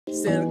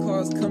Santa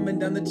Claus coming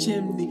down the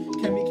chimney.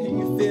 Can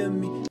you feel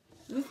me?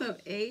 What's up,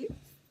 Ace?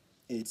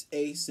 It's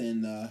Ace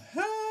in the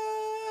house.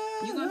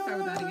 You gonna start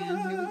with that again?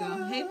 Here we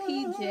go. Hey,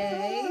 PJ.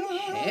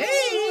 Hey.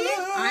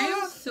 I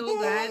am so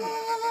glad.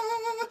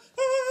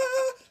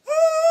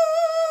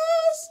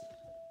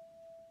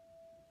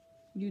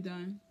 You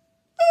done?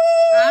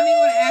 I don't even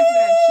want to ask you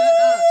that. Shut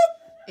up,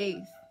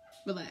 Ace.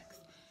 Relax.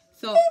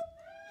 So.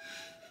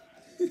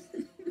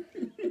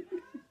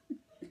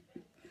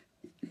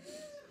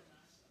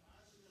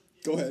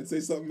 Go ahead, say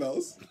something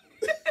else.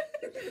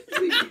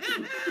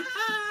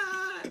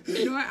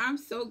 You know what? I'm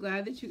so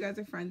glad that you guys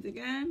are friends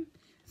again.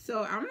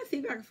 So I'm gonna see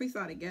if I can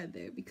freestyle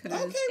together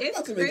because it's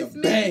about to Christmas.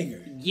 make a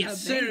banger.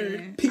 Yes,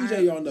 sir.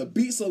 PJ on the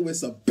beat, so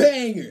it's a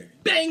banger.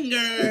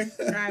 Banger.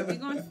 All right, we're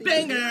gonna see.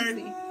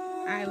 Banger.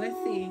 All right, let's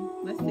see.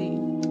 I'm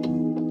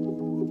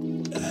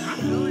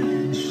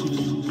feeling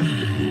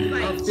it.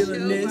 Like, I'm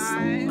feeling this.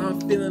 Vibes. I'm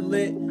feeling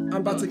lit. I'm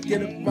about to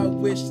get up my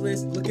wish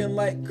list, looking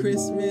like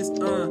Christmas.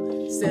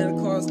 Santa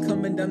Claus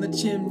coming down the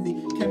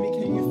chimney. Can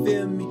you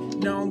feel me?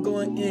 Now I'm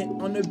going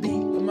in on the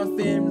beat with my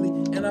family,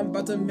 and I'm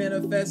about to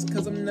manifest,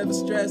 cause I'm never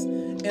stressed,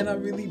 and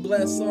I'm really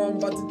blessed, so I'm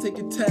about to take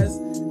a test.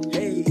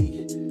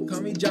 Hey,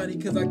 call me Johnny,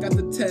 cause I got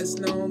the test.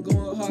 Now I'm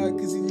going hard,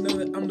 cause you know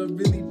that I'm the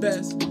really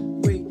best.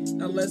 Wait,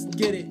 now let's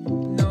get it.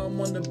 Now I'm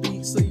on the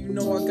beat, so you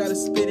know I gotta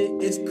spit it.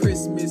 It's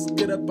Christmas,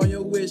 get up on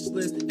your wish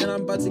list, and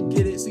I'm about to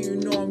get it, so you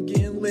know I'm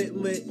getting lit,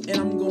 and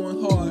I'm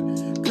going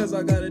hard, cause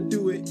I gotta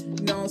do it.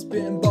 Now I'm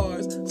spitting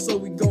bars, so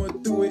we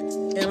going through it,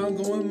 and I'm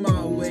going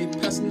my way,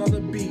 passing on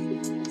the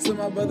beat to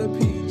my brother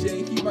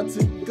PJ. He about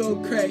to go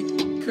cray.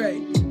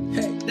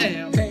 Hey,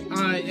 Damn. Hey,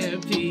 I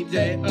am PJ.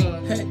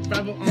 Hey,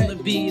 Travel on the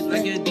beat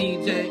like a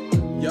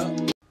DJ.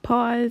 Yup.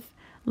 Pause,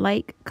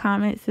 like,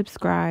 comment,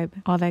 subscribe,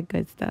 all that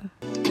good stuff.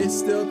 It's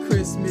still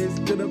Christmas,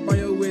 get up on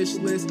your wish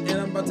list, and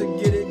I'm about to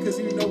get it, cause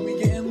you know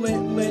we getting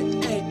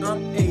lit. Hey,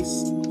 I'm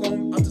Ace,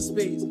 going out to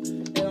space,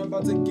 and I'm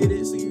about to get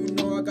it, so you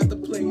know I got the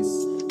place,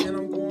 and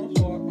I'm going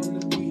hard on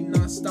the beat,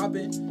 not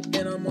stopping,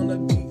 and I'm on the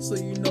beat, so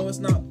you know it's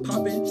not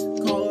popping.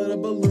 Call it a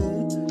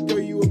balloon, girl,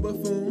 you a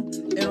buffoon,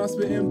 and I'm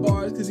spitting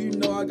bars, cause you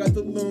know I got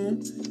the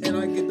loom, and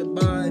I get the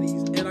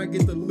bodies, and I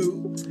get the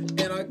loot,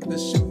 and I get the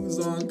shoes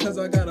on, cause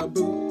I got a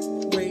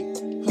boot. Wait,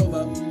 hold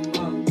up,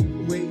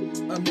 wait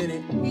a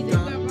minute,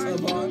 got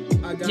a bar,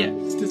 I got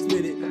to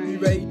spit it. You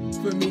ready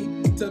for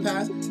me to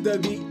pass the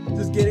beat?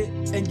 Just get it,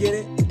 and get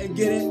it, and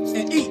get it,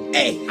 and eat.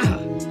 Hey!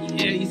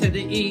 Yeah, you said to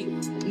eat.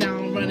 Now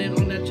I'm running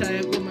on that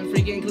track with my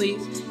freaking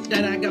cleats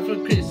that I got for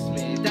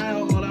Christmas. That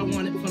all I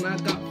wanted when I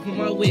got for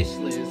my wish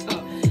list.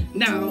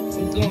 Now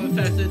I'm going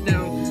faster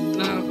down.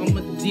 Now I'm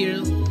a deer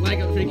like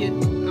a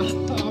freaking.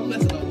 I'm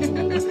messing up.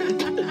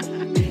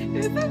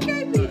 It's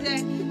okay,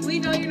 PJ. We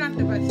know you're not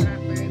the best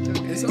rapper.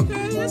 It's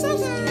okay. It's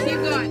okay. Keep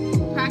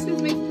going.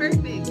 Practice makes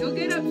perfect. You'll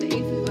get up to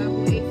Ace's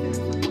level. Ace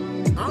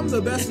is I'm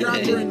the best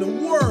rapper in the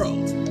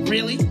world.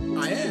 Really?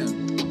 I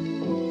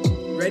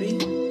am. Ready?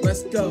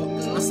 Let's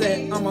go. I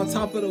said I'm on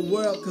top of the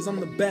world cause I'm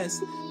the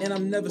best, and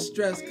I'm never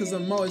stressed cause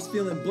I'm always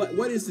feeling blessed.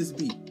 What is this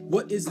beat?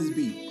 What is this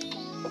beat?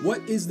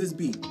 What is this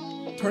beat?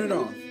 Turn it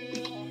off.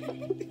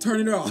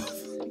 Turn it off.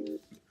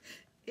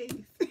 Ace.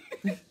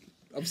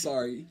 I'm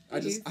sorry.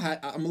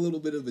 I'm a little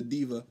bit of a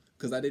diva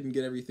because I didn't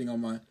get everything on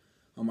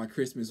my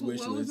Christmas wish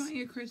list. What was on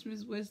your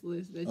Christmas wish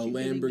list? That a you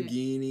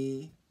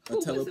Lamborghini, a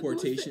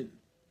teleportation.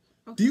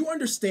 Okay. Do you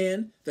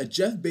understand that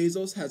Jeff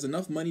Bezos has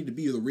enough money to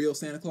be the real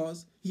Santa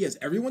Claus? He has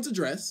everyone's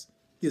address.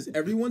 He has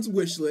everyone's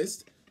wish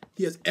list.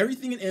 He has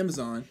everything in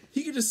Amazon.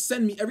 He could just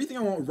send me everything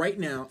I want right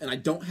now, and I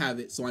don't have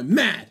it, so I'm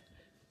mad.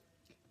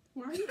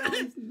 Why are you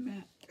always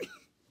mad?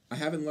 I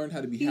haven't learned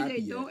how to be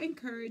happy yet. Don't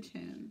encourage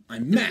him.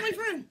 I'm mad. My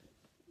friend.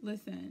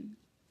 Listen.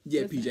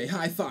 Yeah, PJ,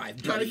 high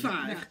five, buddy.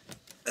 High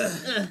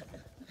five.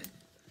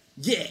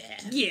 Yeah.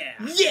 Yeah.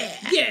 Yeah.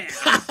 Yeah.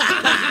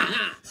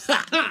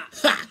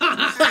 All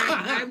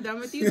right, I'm done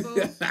with you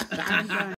both. I'm done.